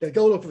celery. They'll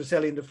go look for the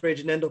celery in the fridge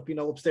and end up, you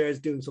know, upstairs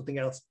doing something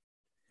else.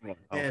 Okay.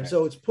 And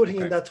so it's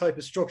putting in that type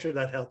of structure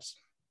that helps.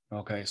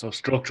 Okay, so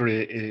structure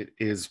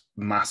is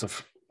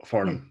massive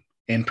for them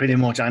in pretty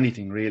much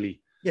anything, really.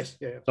 Yes.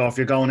 Yeah. So if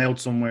you're going out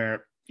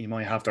somewhere, you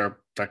might have their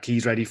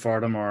keys ready for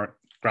them or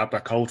grab their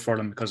coat for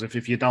them, because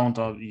if you don't,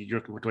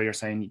 what you're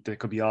saying, they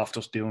could be off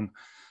just doing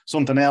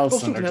something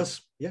else. Something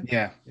else.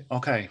 Yeah.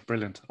 Okay,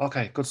 brilliant.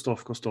 Okay, good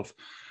stuff.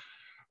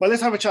 Well,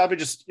 let's have a chat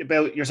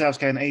about yourselves,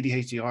 Ken,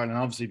 ADHD Ireland,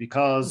 obviously,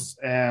 because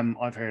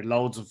I've heard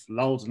loads of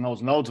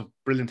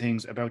brilliant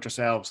things about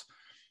yourselves.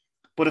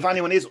 But if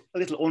anyone is a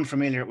little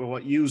unfamiliar with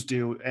what you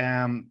do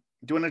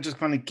you want to just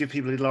kind of give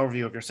people a little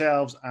overview of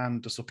yourselves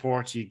and the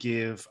support you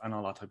give and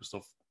all that type of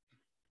stuff?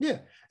 Yeah.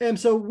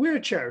 So we're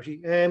a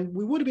charity.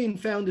 We would have been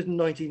founded in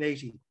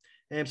 1980.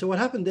 So what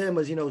happened then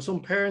was,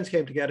 some parents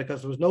came together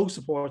because there was no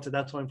support at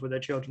that time for their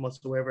children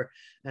whatsoever.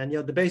 And,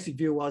 the basic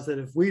view was that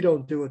if we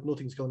don't do it,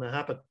 nothing's going to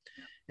happen.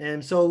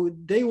 And so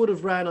they would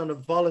have ran on a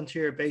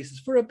volunteer basis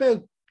for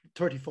about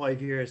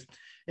 35 years.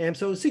 And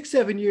so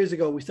 6-7 years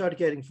ago, we started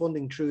getting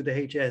funding through the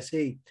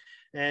HSE.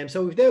 And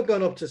so we've now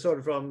gone up to sort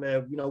of from,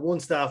 1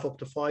 staff up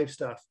to 5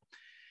 staff.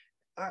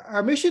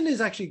 Our mission is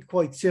actually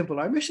quite simple.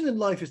 Our mission in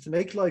life is to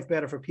make life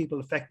better for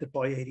people affected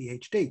by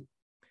ADHD.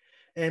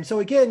 And so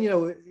again,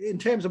 in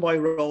terms of my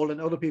role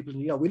and other people,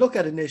 we look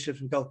at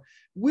initiatives and go,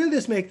 will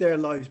this make their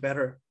lives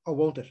better or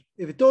won't it?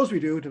 If it does, we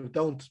do it. If it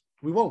don't,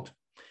 we won't.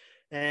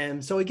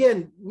 And so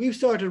again, we've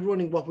started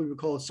running what we would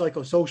call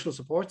psychosocial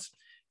supports.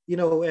 The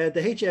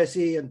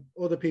HSE and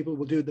other people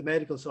will do the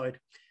medical side.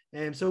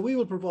 And so we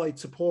will provide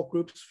support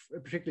groups,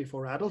 particularly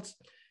for adults.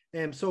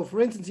 So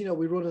for instance,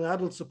 we run an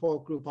adult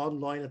support group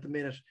online at the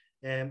minute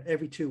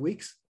every 2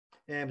 weeks.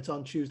 It's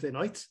on Tuesday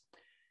nights.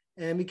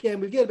 And again,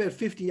 we get about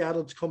 50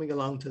 adults coming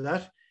along to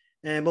that.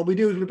 And what we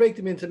do is we break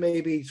them into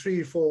maybe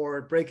 3 or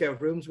 4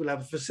 breakout rooms. We'll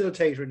have a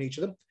facilitator in each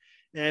of them.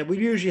 And we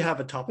usually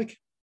have a topic.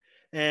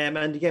 And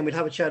again, we'll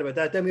have a chat about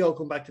that. Then we all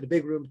come back to the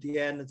big room at the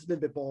end. It's a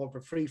little bit more of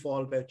a free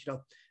fall about,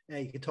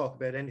 you can talk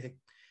about anything.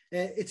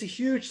 It's a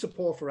huge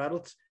support for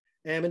adults.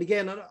 And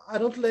again, I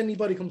don't let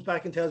anybody comes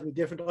back and tells me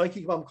different. I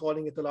keep on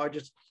calling it the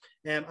largest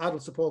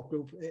adult support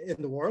group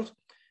in the world.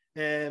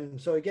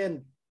 So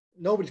again,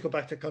 nobody's come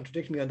back to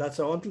contradict me on that.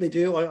 So until they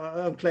do,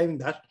 I'm claiming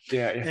that.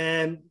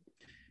 Yeah.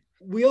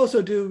 We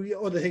also do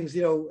other things,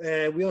 we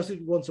also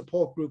run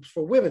support groups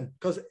for women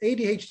because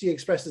ADHD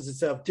expresses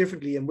itself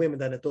differently in women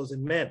than it does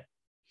in men.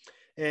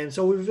 And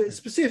so we have a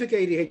specific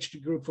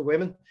ADHD group for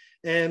women.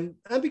 And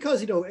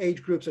because,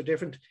 age groups are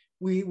different,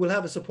 we will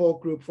have a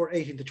support group for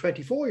 18 to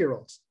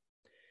 24-year-olds.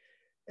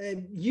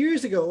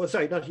 Years ago,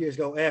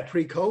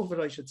 pre-COVID,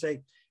 I should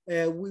say,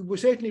 we were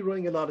certainly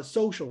running a lot of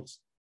socials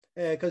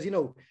because,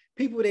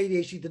 people with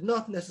ADHD did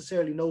not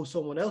necessarily know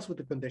someone else with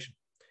the condition.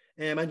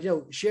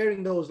 And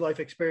sharing those life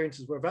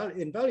experiences were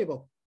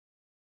invaluable.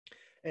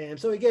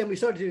 So again, we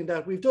started doing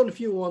that. We've done a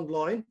few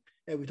online.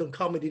 We've done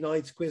comedy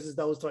nights, quizzes,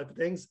 those type of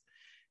things.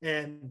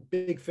 And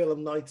big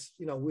film nights.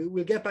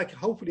 We'll get back,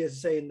 hopefully, as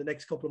I say, in the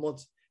next couple of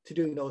months to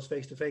doing those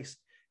face-to-face.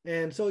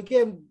 And so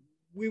again,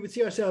 we would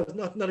see ourselves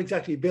not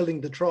exactly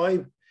building the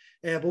tribe,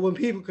 but when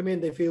people come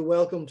in, they feel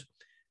welcomed,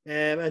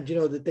 and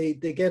that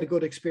they get a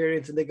good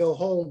experience and they go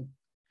home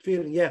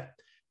feeling,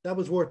 that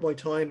was worth my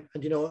time,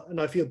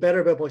 and I feel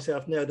better about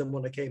myself now than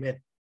when I came in.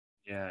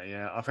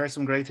 Yeah. I've heard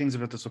some great things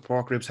about the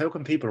support groups. How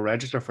can people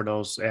register for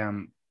those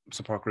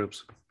support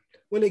groups?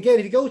 Well, again,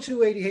 if you go to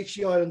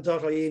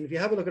adhdireland.ie and if you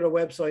have a look at our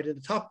website, in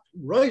the top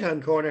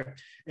right-hand corner,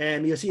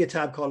 you'll see a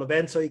tab called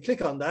Events. So you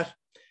click on that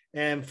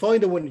and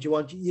find the one that you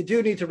want. You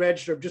do need to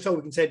register just so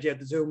we can send you out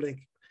the Zoom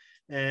link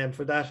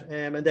for that.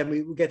 And then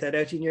we will get that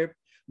out to you. And you're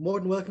more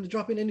than welcome to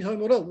drop in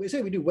anytime at all. We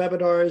say we do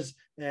webinars,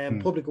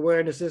 public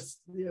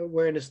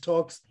awareness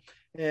talks.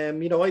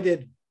 I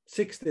did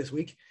 6 this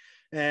week.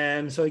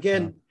 So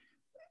again,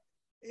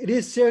 it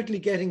is certainly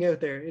getting out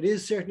there. It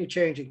is certainly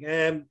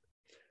changing.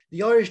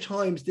 The Irish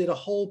Times did a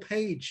whole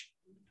page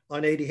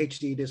on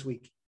ADHD this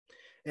week.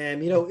 In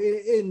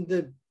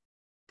the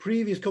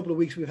previous couple of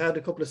weeks, we've had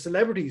a couple of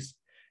celebrities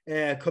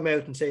come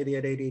out and say they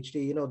had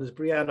ADHD. There's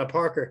Brianna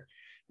Parker,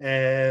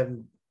 Barry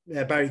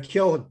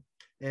Keoghan,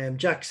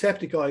 Jack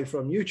Septiceye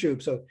from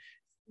YouTube. So,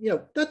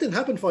 that didn't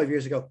happen 5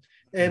 years ago.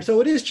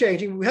 So it is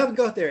changing. We haven't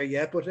got there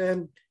yet, but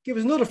give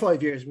us another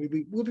 5 years,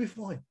 we'll be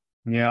fine.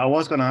 Yeah, I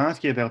was going to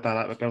ask you about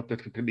that, about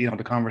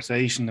the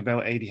conversation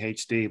about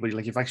ADHD, but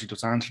you've actually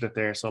just answered it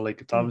there. So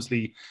it's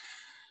obviously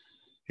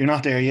you're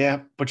not there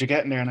yet, but you're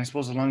getting there. And I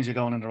suppose as long as you're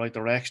going in the right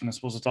direction, I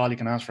suppose it's all you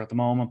can ask for at the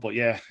moment. But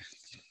yeah,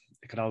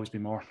 it could always be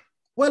more.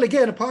 Well,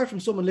 again, apart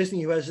from someone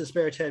listening who has a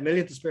spare 10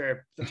 million to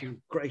spare, that's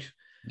great.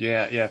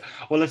 Yeah.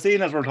 Well, I've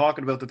seen as we're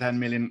talking about the 10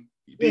 million,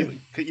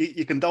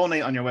 you can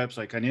donate on your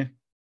website, can you?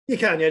 You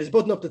can, yeah. There's a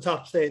button up the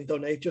top saying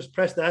donate. Just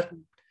press that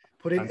and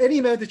put in any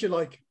amount that you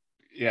like.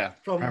 Yeah.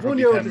 From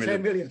 €1 to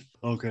 10 million.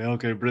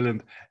 Okay,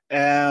 brilliant.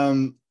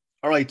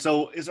 All right.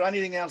 So is there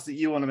anything else that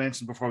you want to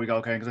mention before we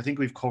go, Karen? Because I think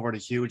we've covered a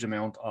huge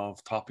amount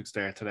of topics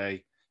there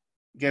today.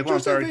 Yeah,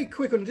 just a very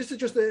quick one. This is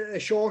just a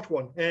short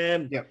one.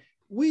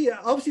 We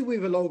obviously we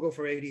have a logo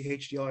for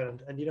ADHD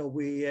Ireland, and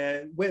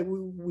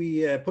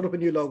we put up a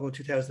new logo in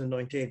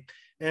 2019,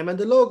 and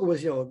the logo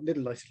was a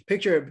little nice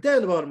picture, but down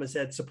the bottom it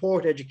said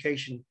support,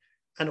 education,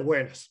 and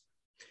awareness.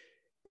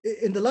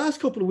 In the last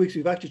couple of weeks,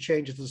 we've actually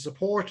changed it to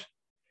support,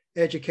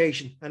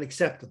 education, and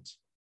acceptance.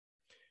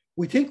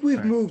 We think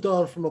we've moved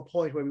on from a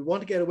point where we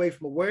want to get away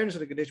from awareness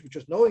of the condition,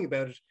 just knowing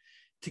about it,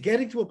 to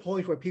getting to a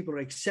point where people are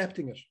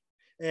accepting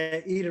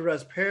it, either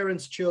as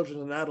parents, children,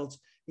 and adults,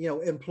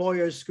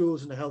 employers,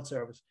 schools, and the health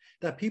service,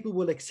 that people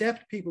will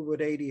accept people with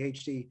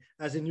ADHD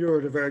as in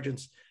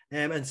neurodivergence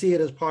and see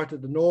it as part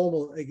of the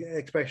normal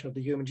expression of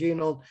the human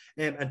genome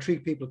and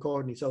treat people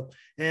accordingly. So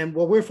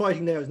what we're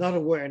fighting now is not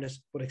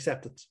awareness, but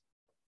acceptance.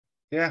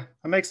 Yeah,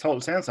 that makes total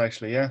sense,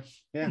 actually. Yeah,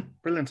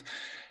 brilliant.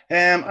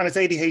 And it's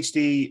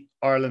ADHD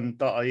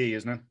Ireland.ie,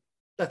 isn't it?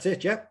 That's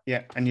it. Yeah.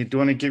 Yeah. And you do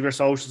want to give your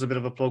socials a bit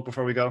of a plug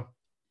before we go?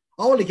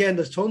 Oh, and again,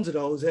 there's tons of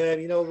those.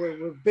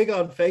 We're big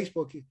on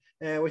Facebook.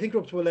 We think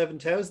we're up to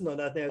 11,000 on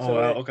that now. Oh,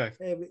 wow. Okay.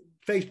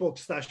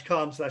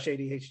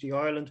 Facebook.com/ADHD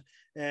Ireland.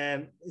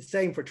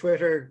 Same for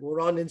Twitter.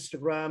 We're on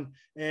Instagram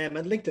and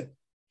LinkedIn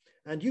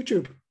and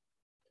YouTube.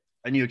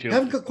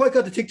 Haven't quite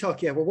got the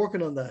TikTok yet. We're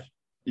working on that.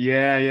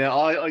 Yeah.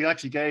 I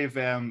actually gave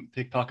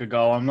TikTok a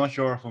go. I'm not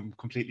sure if I'm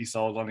completely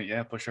sold on it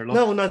yet, but sure. Look,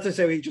 no, not to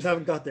say we just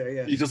haven't got there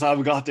yet. You just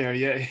haven't got there,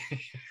 yeah.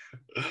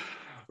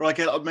 Right,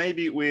 okay,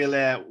 maybe we'll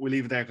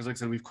leave it there because, like I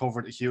said, we've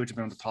covered a huge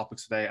amount of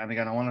topics today. And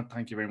again, I want to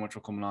thank you very much for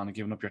coming on and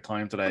giving up your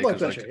time today. My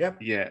pleasure.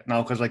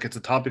 Because it's a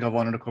topic I've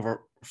wanted to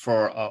cover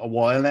for a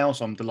while now,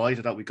 so I'm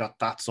delighted that we got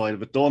that side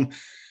of it done.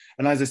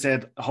 And as I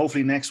said,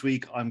 hopefully next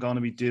week I'm going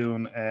to be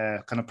doing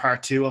kind of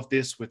part 2 of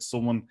this with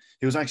someone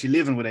who's actually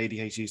living with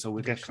ADHD. So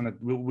we'll get kind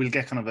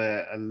of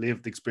a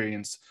lived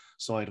experience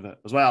side of it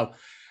as well.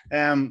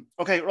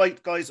 Okay,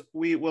 right, guys,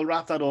 we will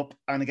wrap that up.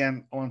 And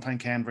again, I want to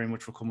thank Ken very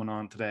much for coming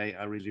on today.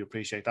 I really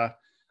appreciate that.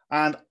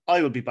 And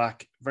I will be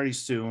back very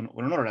soon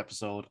with another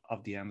episode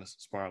of the Endless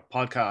Spiral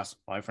podcast.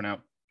 Bye for now.